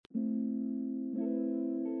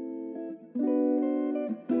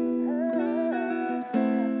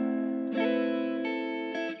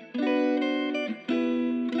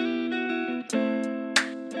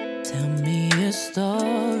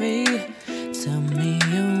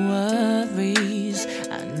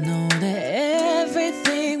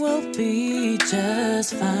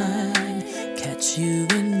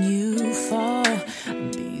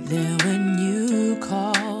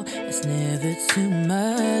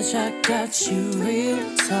'cause I got you real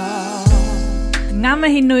talk. Ngā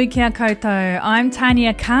mihi nui kia koutou. I'm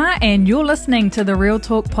Tania Carr and you're listening to the Real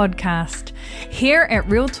Talk podcast. Here at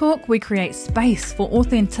Real Talk, we create space for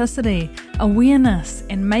authenticity, awareness,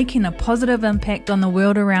 and making a positive impact on the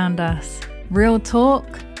world around us. Real talk,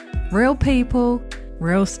 real people,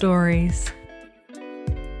 real stories.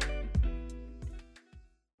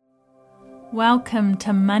 Welcome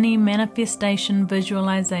to Money Manifestation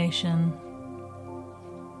Visualization.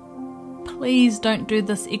 Please don't do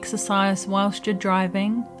this exercise whilst you're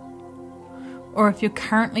driving, or if you're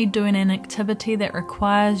currently doing an activity that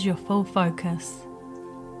requires your full focus.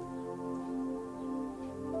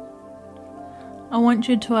 I want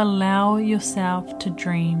you to allow yourself to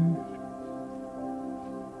dream.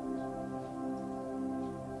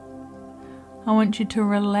 I want you to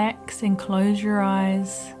relax and close your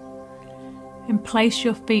eyes and place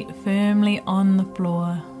your feet firmly on the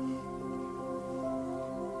floor.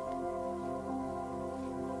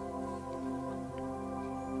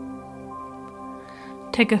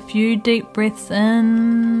 Take a few deep breaths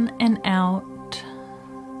in and out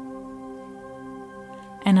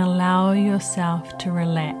and allow yourself to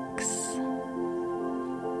relax.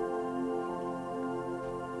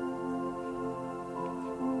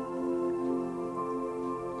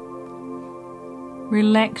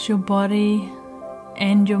 Relax your body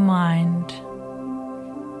and your mind.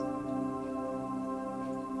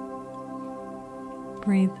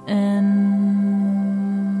 Breathe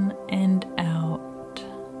in and out.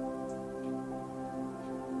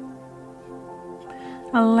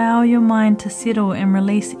 Allow your mind to settle and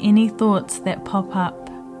release any thoughts that pop up.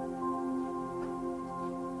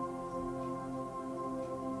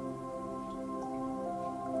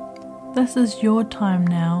 This is your time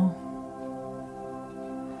now.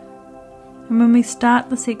 And when we start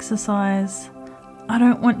this exercise, I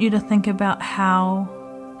don't want you to think about how.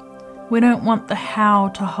 We don't want the how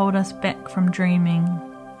to hold us back from dreaming.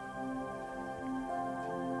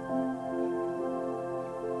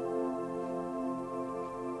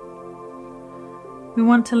 We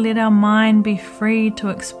want to let our mind be free to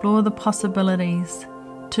explore the possibilities,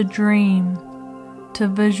 to dream, to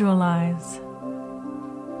visualize.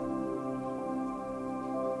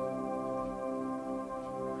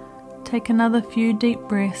 Take another few deep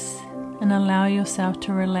breaths and allow yourself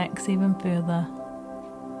to relax even further.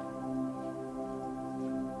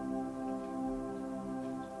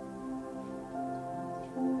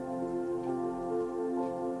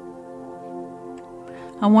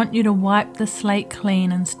 I want you to wipe the slate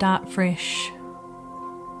clean and start fresh.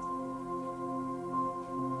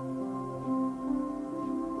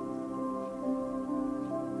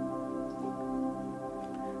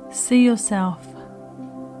 See yourself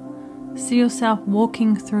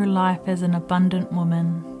walking through life as an abundant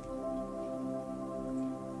woman.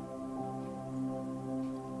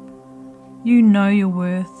 You know your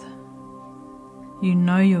worth, you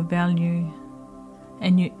know your value,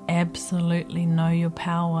 and you absolutely know your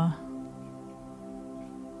power.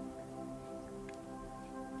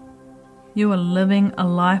 You are living a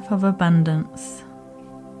life of abundance.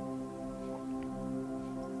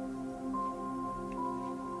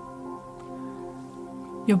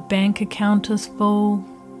 Your bank account is full,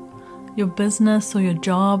 your business or your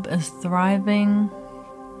job is thriving.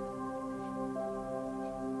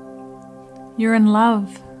 You're in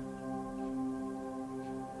love.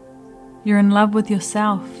 You're in love with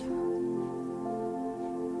yourself,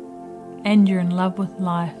 and you're in love with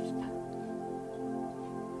life.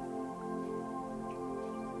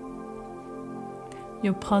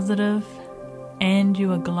 You're positive and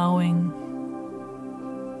you are glowing.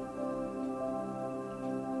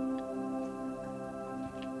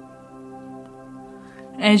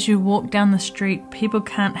 As you walk down the street, people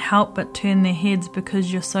can't help but turn their heads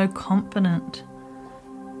because you're so confident.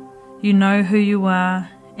 You know who you are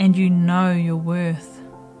and you know your worth.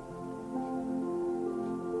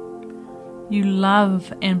 You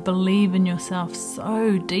love and believe in yourself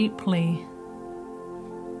so deeply.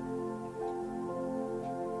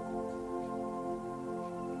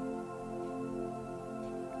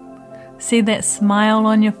 See that smile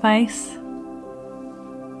on your face?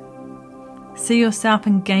 See yourself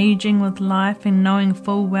engaging with life and knowing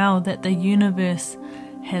full well that the universe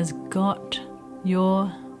has got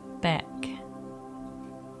your back.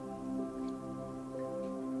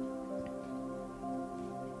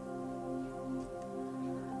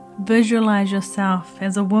 Visualize yourself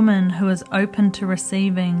as a woman who is open to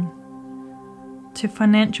receiving, to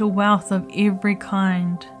financial wealth of every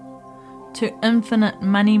kind, to infinite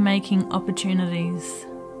money-making opportunities.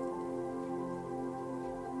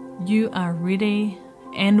 You are ready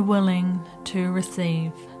and willing to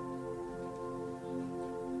receive.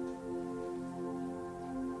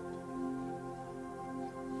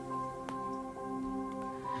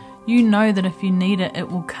 You know that if you need it, it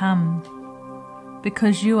will come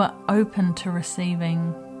because you are open to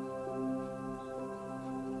receiving.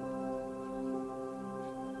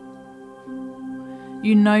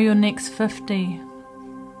 You know your next $50,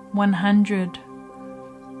 $100,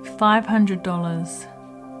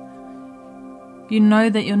 $500. You know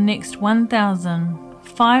that your next $1,000,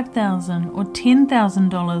 $5,000 or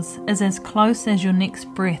 $10,000 is as close as your next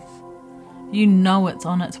breath. You know it's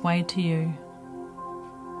on its way to you.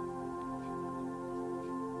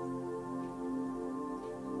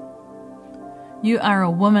 You are a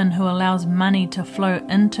woman who allows money to flow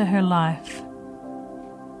into her life.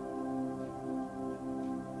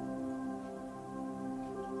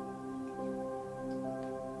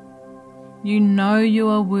 You know you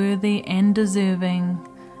are worthy and deserving.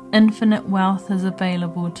 Infinite wealth is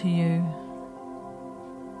available to you.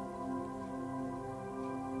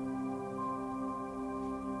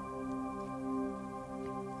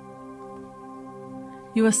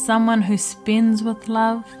 You are someone who spends with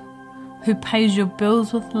love, who pays your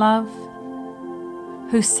bills with love,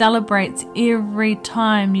 who celebrates every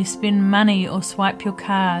time you spend money or swipe your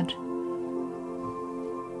card.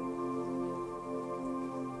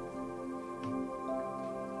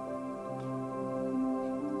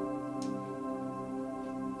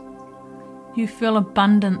 You feel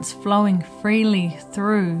abundance flowing freely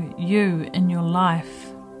through you in your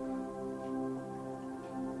life.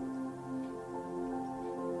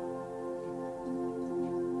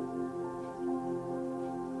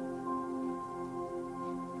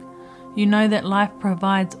 You know that life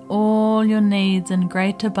provides all your needs in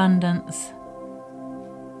great abundance.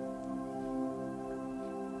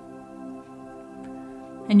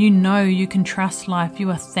 And you know you can trust life. You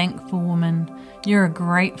are a thankful woman. You're a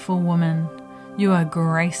grateful woman. You are a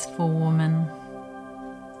graceful woman.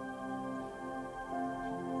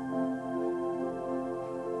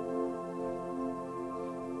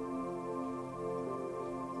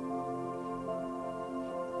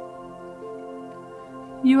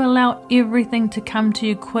 You allow everything to come to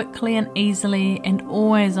you quickly and easily and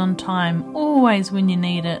always on time, always when you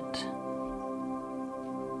need it.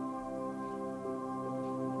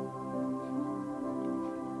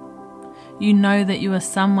 You know that you are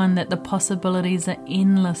someone that the possibilities are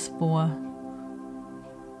endless for.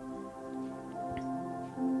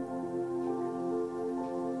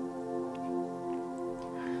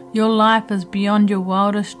 Your life is beyond your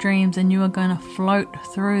wildest dreams, and you are going to float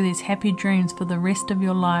through these happy dreams for the rest of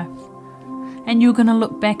your life. And you're going to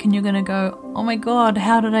look back and you're going to go, oh my God,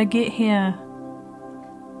 how did I get here?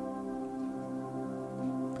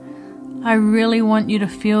 I really want you to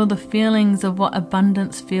feel the feelings of what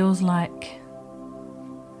abundance feels like.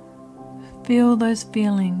 Feel those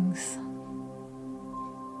feelings.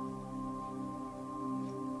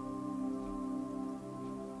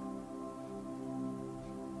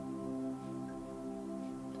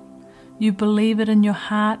 You believe it in your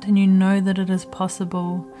heart and you know that it is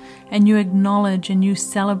possible, and you acknowledge and you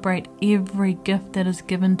celebrate every gift that is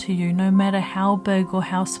given to you, no matter how big or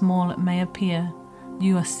how small it may appear.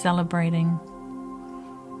 You are celebrating.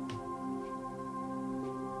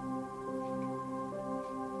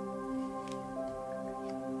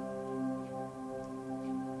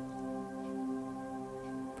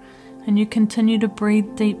 And you continue to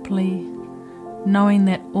breathe deeply, knowing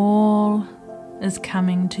that all is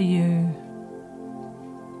coming to you.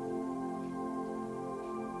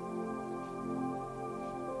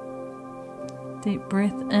 Deep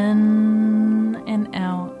breath in and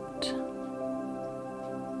out.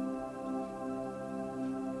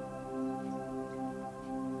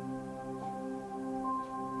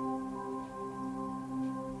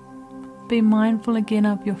 Be mindful again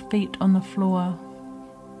of your feet on the floor.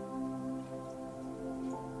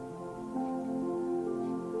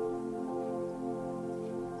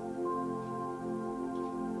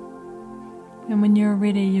 And when you're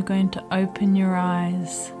ready, you're going to open your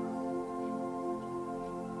eyes.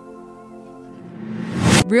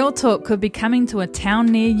 Real Talk could be coming to a town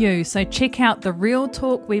near you, so check out the Real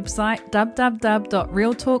Talk website,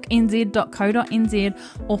 www.realtalknz.co.nz,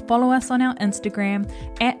 or follow us on our Instagram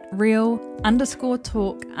at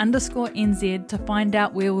real_talk_nz to find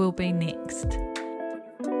out where we'll be next.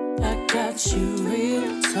 I got you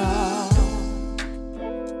real talk.